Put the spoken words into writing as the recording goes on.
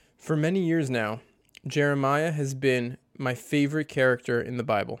For many years now, Jeremiah has been my favorite character in the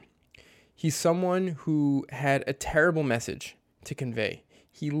Bible. He's someone who had a terrible message to convey.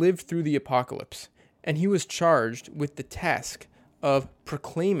 He lived through the apocalypse, and he was charged with the task of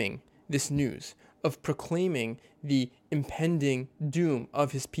proclaiming this news, of proclaiming the impending doom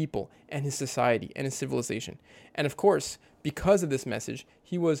of his people and his society and his civilization. And of course, because of this message,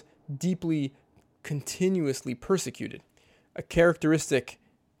 he was deeply, continuously persecuted. A characteristic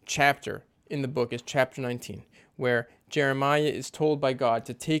chapter in the book is chapter 19, where Jeremiah is told by God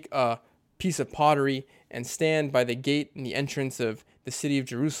to take a piece of pottery and stand by the gate in the entrance of the city of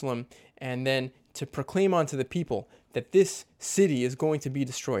Jerusalem, and then to proclaim unto the people that this city is going to be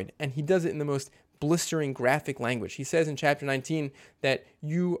destroyed. And he does it in the most blistering, graphic language. He says in chapter 19 that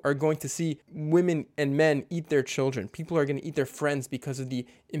you are going to see women and men eat their children. People are going to eat their friends because of the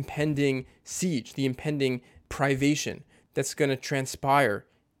impending siege, the impending privation that's going to transpire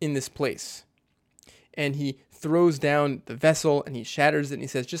in this place. And he throws down the vessel and he shatters it, and he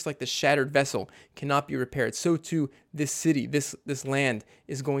says, just like the shattered vessel cannot be repaired, so too this city, this land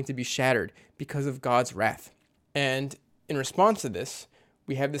is going to be shattered because of God's wrath. And in response to this,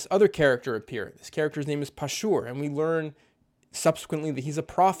 we have this other character appear. This character's name is Pashur, and we learn subsequently that he's a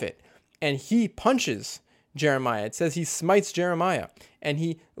prophet, and he punches Jeremiah. It says he smites Jeremiah, and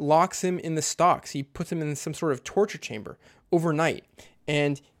he locks him in the stocks. He puts him in some sort of torture chamber overnight.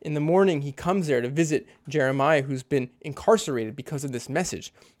 And in the morning, he comes there to visit Jeremiah, who's been incarcerated because of this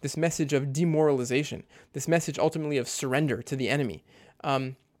message of demoralization, this message ultimately of surrender to the enemy.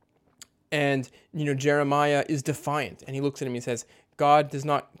 Jeremiah is defiant, and he looks at him and he says, God does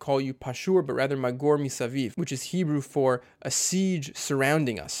not call you Pashur, but rather Magor Misaviv, which is Hebrew for a siege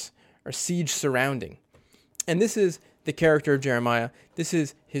surrounding us, or siege surrounding. And this is the character of Jeremiah. This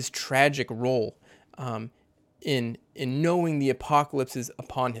is his tragic role in knowing the apocalypse is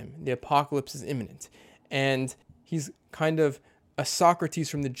upon him. The apocalypse is imminent. And he's kind of a Socrates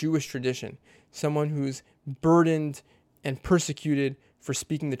from the Jewish tradition, someone who's burdened and persecuted for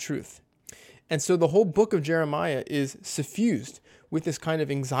speaking the truth. And so the whole book of Jeremiah is suffused with this kind of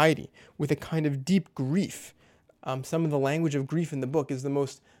anxiety, with a kind of deep grief. Some of the language of grief in the book is the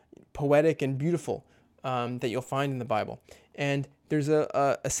most poetic and beautiful that you'll find in the Bible. And there's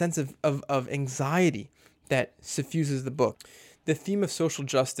a sense of anxiety that suffuses the book. The theme of social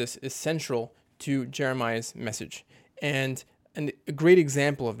justice is central to Jeremiah's message. And a great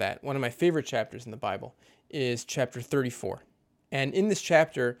example of that, one of my favorite chapters in the Bible, is chapter 34. And in this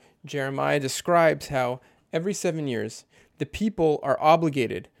chapter, Jeremiah describes how every 7 years, the people are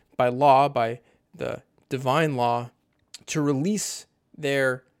obligated by law, by the divine law, to release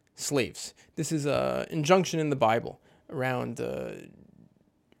their slaves. This is an injunction in the Bible around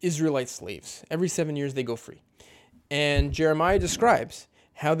Israelite slaves. Every 7 years, they go free. And Jeremiah describes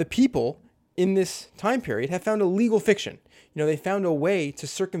how the people in this time period have found a legal fiction. They found a way to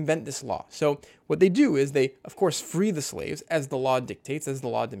circumvent this law. So what they do is they, of course, free the slaves as the law dictates, as the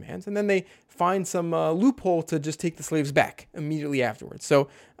law demands, and then they find some loophole to just take the slaves back immediately afterwards. So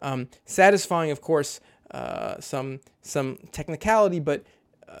satisfying, of course, some technicality, but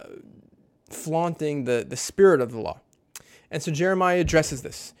flaunting the spirit of the law. And so Jeremiah addresses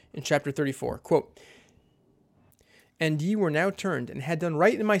this in chapter 34. Quote, "And ye were now turned, and had done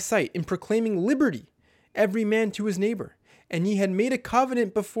right in my sight, in proclaiming liberty, every man to his neighbor. And ye had made a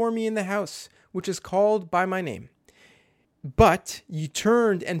covenant before me in the house, which is called by my name. But ye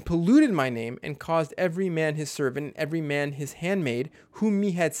turned and polluted my name, and caused every man his servant, and every man his handmaid, whom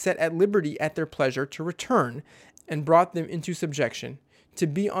ye had set at liberty at their pleasure, to return, and brought them into subjection, to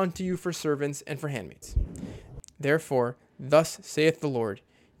be unto you for servants and for handmaids. Therefore, thus saith the Lord,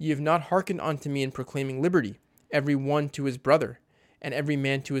 ye have not hearkened unto me in proclaiming liberty, every one to his brother, and every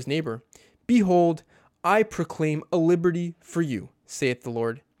man to his neighbor. Behold, I proclaim a liberty for you, saith the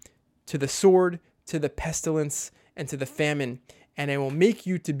Lord, to the sword, to the pestilence, and to the famine, and I will make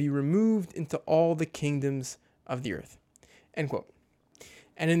you to be removed into all the kingdoms of the earth." End quote.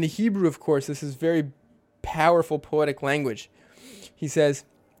 And in the Hebrew, of course, this is very powerful poetic language. He says,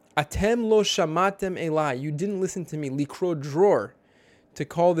 Atem lo shamatem elai, you didn't listen to me, likro dror, to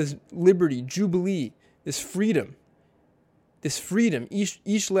call this liberty, jubilee, this freedom, ish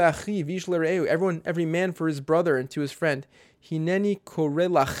leachiv, ish lereu, every man for his brother and to his friend. Hineni kore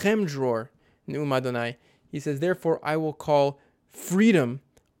lachem dror, ne'um Adonai. He says, therefore I will call freedom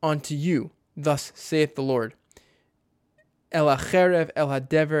unto you, thus saith the Lord. El hacherev, el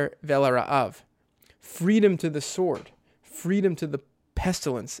hadever, vel hara'av. Freedom to the sword, freedom to the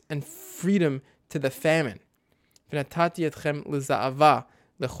pestilence, and freedom to the famine. V'natati etchem leza'ava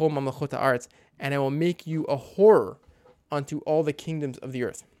lechol mamlechot haaretz, and I will make you a horror unto all the kingdoms of the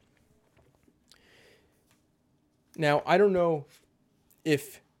earth. Now, I don't know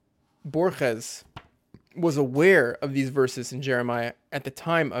if Borges was aware of these verses in Jeremiah at the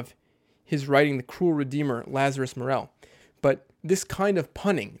time of his writing The Cruel Redeemer, Lazarus Morel. But this kind of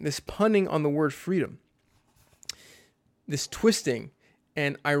punning, this punning on the word freedom, this twisting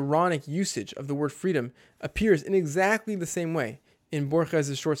and ironic usage of the word freedom appears in exactly the same way in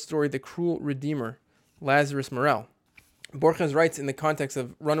Borges' short story, The Cruel Redeemer, Lazarus Morel. Borges writes in the context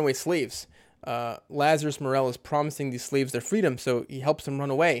of runaway slaves. Lazarus Morel is promising these slaves their freedom, so he helps them run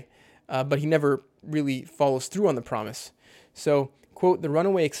away, but he never really follows through on the promise. So, quote, the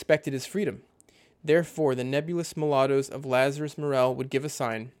runaway expected his freedom. Therefore, the nebulous mulattoes of Lazarus Morel would give a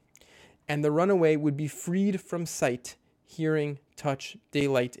sign, and the runaway would be freed from sight, hearing, touch,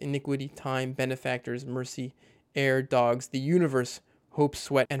 daylight, iniquity, time, benefactors, mercy, air, dogs, the universe, hope,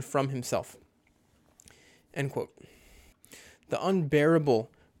 sweat, and from himself. End quote. The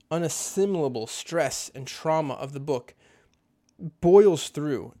unbearable, unassimilable stress and trauma of the book boils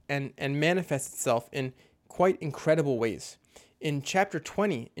through and manifests itself in quite incredible ways. In chapter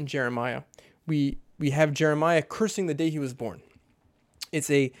 20 in Jeremiah, we have Jeremiah cursing the day he was born. It's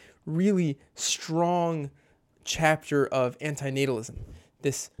a really strong chapter of antinatalism,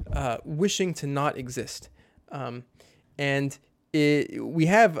 this wishing to not exist. We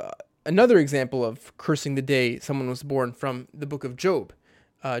have another example of cursing the day someone was born from the book of Job.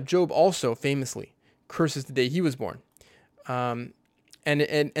 Job also famously curses the day he was born. And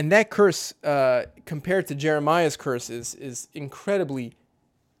that curse, compared to Jeremiah's curse, is incredibly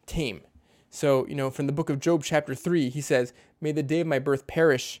tame. So, from the book of Job, chapter 3, he says, "May the day of my birth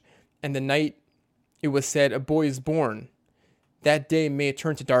perish, and the night it was said, a boy is born. That day may it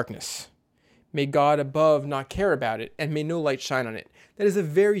turn to darkness. May God above not care about it, and may no light shine on it." That is a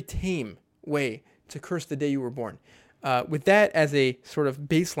very tame way to curse the day you were born. With that as a sort of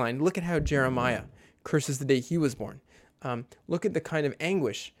baseline, look at how Jeremiah curses the day he was born. Look at the kind of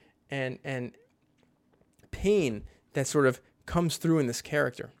anguish and pain that sort of comes through in this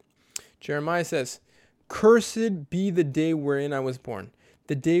character. Jeremiah says, "Cursed be the day wherein I was born,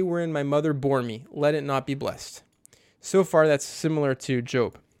 the day wherein my mother bore me, let it not be blessed." So far, that's similar to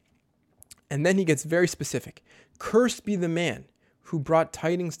Job. And then he gets very specific. "Cursed be the man who brought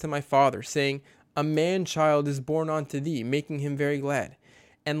tidings to my father, saying, a man-child is born unto thee, making him very glad.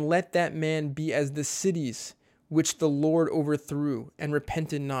 And let that man be as the cities which the Lord overthrew, and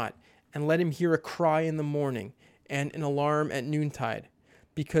repented not. And let him hear a cry in the morning, and an alarm at noontide,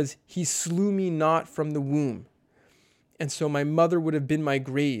 because he slew me not from the womb. And so my mother would have been my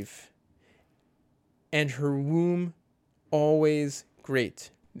grave, and her womb always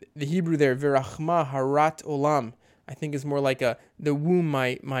great." The Hebrew there, "Virachma harat olam," I think is more like the womb,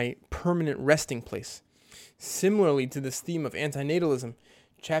 my permanent resting place. Similarly to this theme of antinatalism,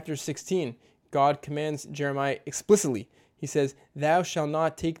 chapter 16, God commands Jeremiah explicitly. He says, "Thou shalt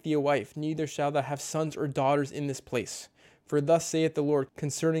not take thee a wife, neither shalt thou have sons or daughters in this place. For thus saith the Lord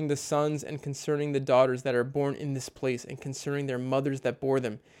concerning the sons and concerning the daughters that are born in this place, and concerning their mothers that bore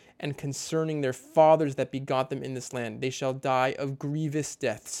them, and concerning their fathers that begot them in this land. They shall die of grievous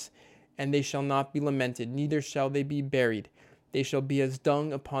deaths, and they shall not be lamented, neither shall they be buried. They shall be as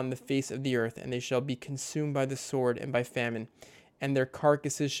dung upon the face of the earth, and they shall be consumed by the sword and by famine, and their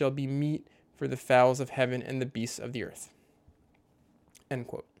carcasses shall be meat for the fowls of heaven and the beasts of the earth." End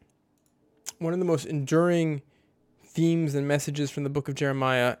quote. One of the most enduring themes and messages from the book of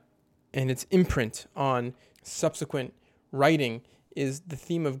Jeremiah and its imprint on subsequent writing is the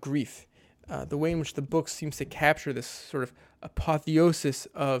theme of grief. The way in which the book seems to capture this sort of apotheosis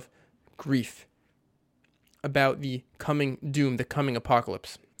of grief about the coming doom, the coming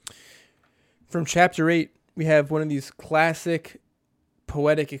apocalypse. From chapter 8, we have one of these classic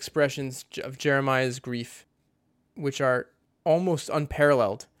poetic expressions of Jeremiah's grief, which are almost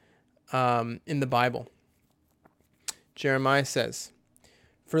unparalleled in the Bible. Jeremiah says,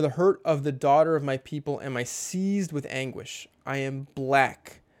 "For the hurt of the daughter of my people am I seized with anguish. I am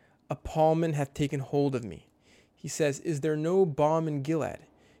black. A palmen hath taken hold of me." He says, "Is there no balm in Gilead?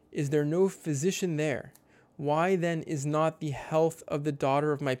 Is there no physician there? Why then is not the health of the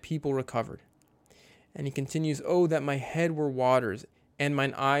daughter of my people recovered?" And he continues, "Oh, that my head were waters, and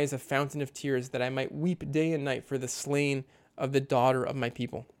mine eyes a fountain of tears, that I might weep day and night for the slain of the daughter of my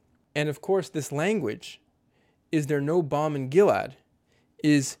people." And of course, this language, "Is there no balm in Gilead?"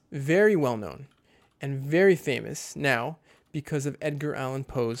 is very well known and very famous now because of Edgar Allan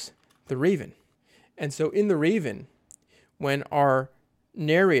Poe's The Raven. And so in The Raven, when our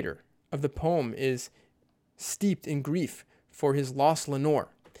narrator of the poem is steeped in grief for his lost Lenore,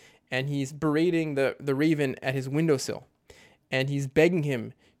 and he's berating the raven at his windowsill, and he's begging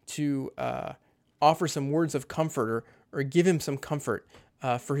him to offer some words of comfort or give him some comfort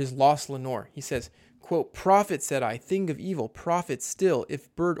for his lost Lenore. He says, quote, "Prophet, said I, thing of evil, prophet still,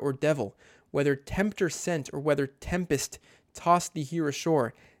 if bird or devil, whether tempter sent or whether tempest tossed thee here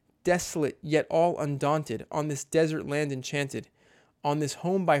ashore, desolate yet all undaunted, on this desert land enchanted, on this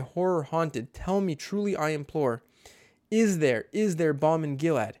home by horror haunted, tell me truly I implore, is there balm in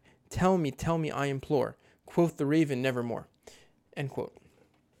Gilead? Tell me, I implore," quoth the raven, nevermore. End quote.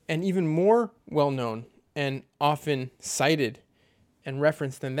 And even more well-known and often cited and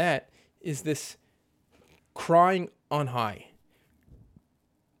referenced than that is this crying on high.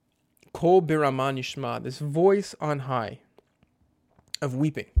 Kol b'Rama nishma, this voice on high of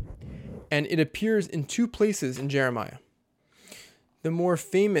weeping. And it appears in two places in Jeremiah. The more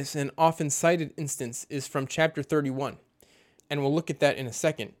famous and often cited instance is from chapter 31. And we'll look at that in a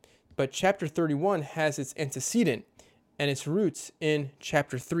second. But chapter 31 has its antecedent and its roots in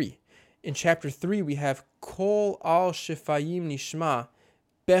chapter 3. In chapter 3, we have Kol al Shefayim Nishma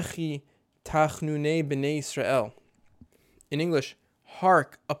Bechi Tachnune B'nei Israel. In English,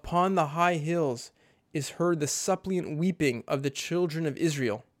 hark, upon the high hills is heard the suppliant weeping of the children of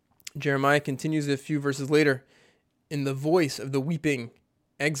Israel. Jeremiah continues a few verses later, in the voice of the weeping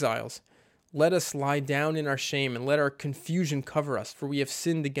exiles, "Let us lie down in our shame, and let our confusion cover us, for we have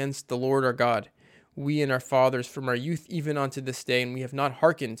sinned against the Lord our God, we and our fathers from our youth even unto this day, and we have not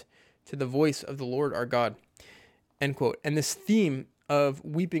hearkened to the voice of the Lord our God." End quote. And this theme of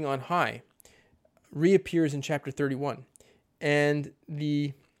weeping on high reappears in chapter 31. And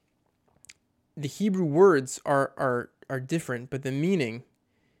the Hebrew words are different, but the meaning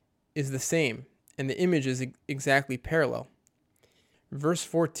is the same, and the image is exactly parallel. Verse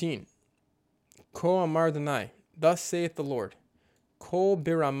 14, Ko amar Adonai, thus saith the Lord, Kol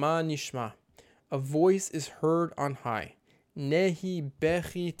b'Rama nishma, a voice is heard on high, Nehi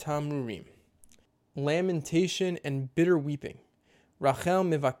bechi tamrurim, lamentation and bitter weeping, Rachel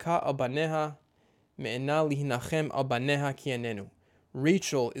mevaka al baneha, me'ena lihinachem al baneha ki anenu.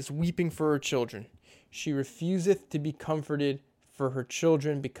 Rachel is weeping for her children. She refuseth to be comforted for her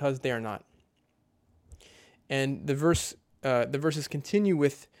children because they are not. And the verses continue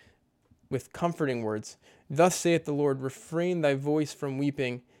with comforting words. Thus saith the Lord, refrain thy voice from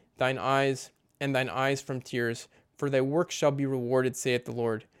weeping, thine eyes from tears, for thy work shall be rewarded, saith the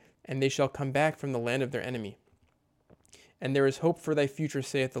Lord, and they shall come back from the land of their enemy. And there is hope for thy future,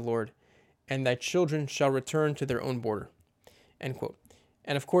 saith the Lord, and thy children shall return to their own border. End quote.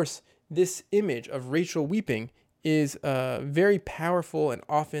 And of course, this image of Rachel weeping is a very powerful and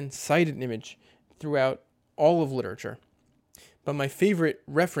often cited image throughout all of literature. But my favorite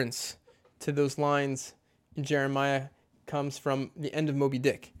reference to those lines in Jeremiah comes from the end of Moby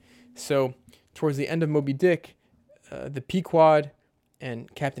Dick. So towards the end of Moby Dick, the Pequod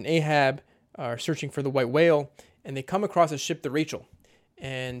and Captain Ahab are searching for the white whale, and they come across a ship, the Rachel.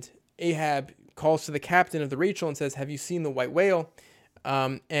 And Ahab calls to the captain of the Rachel and says, "Have you seen the white whale?"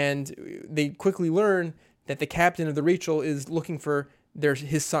 And they quickly learn that the captain of the Rachel is looking for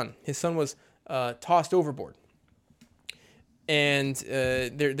his son. His son was tossed overboard, and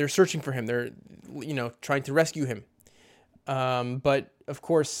they're searching for him. They're trying to rescue him. But of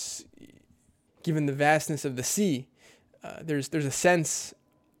course, given the vastness of the sea, there's a sense,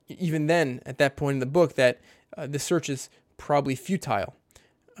 even then at that point in the book, that the search is probably futile.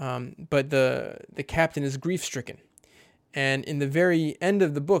 But the captain is grief-stricken. And in the very end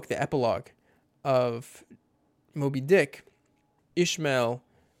of the book, the epilogue of Moby Dick, Ishmael,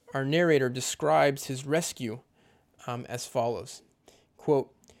 our narrator, describes his rescue as follows.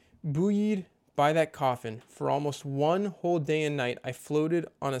 Quote, "Buoyed by that coffin, for almost one whole day and night I floated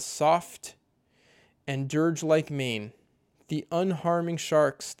on a soft and dirge-like main. The unharming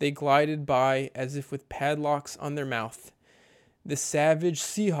sharks, they glided by as if with padlocks on their mouth. The savage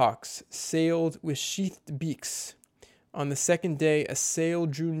sea-hawks sailed with sheathed beaks. On the second day, a sail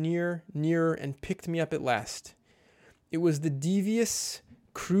drew nearer, and picked me up at last. It was the devious,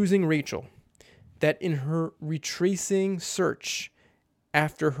 cruising Rachel that in her retracing search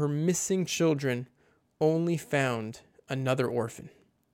after her missing children only found another orphan."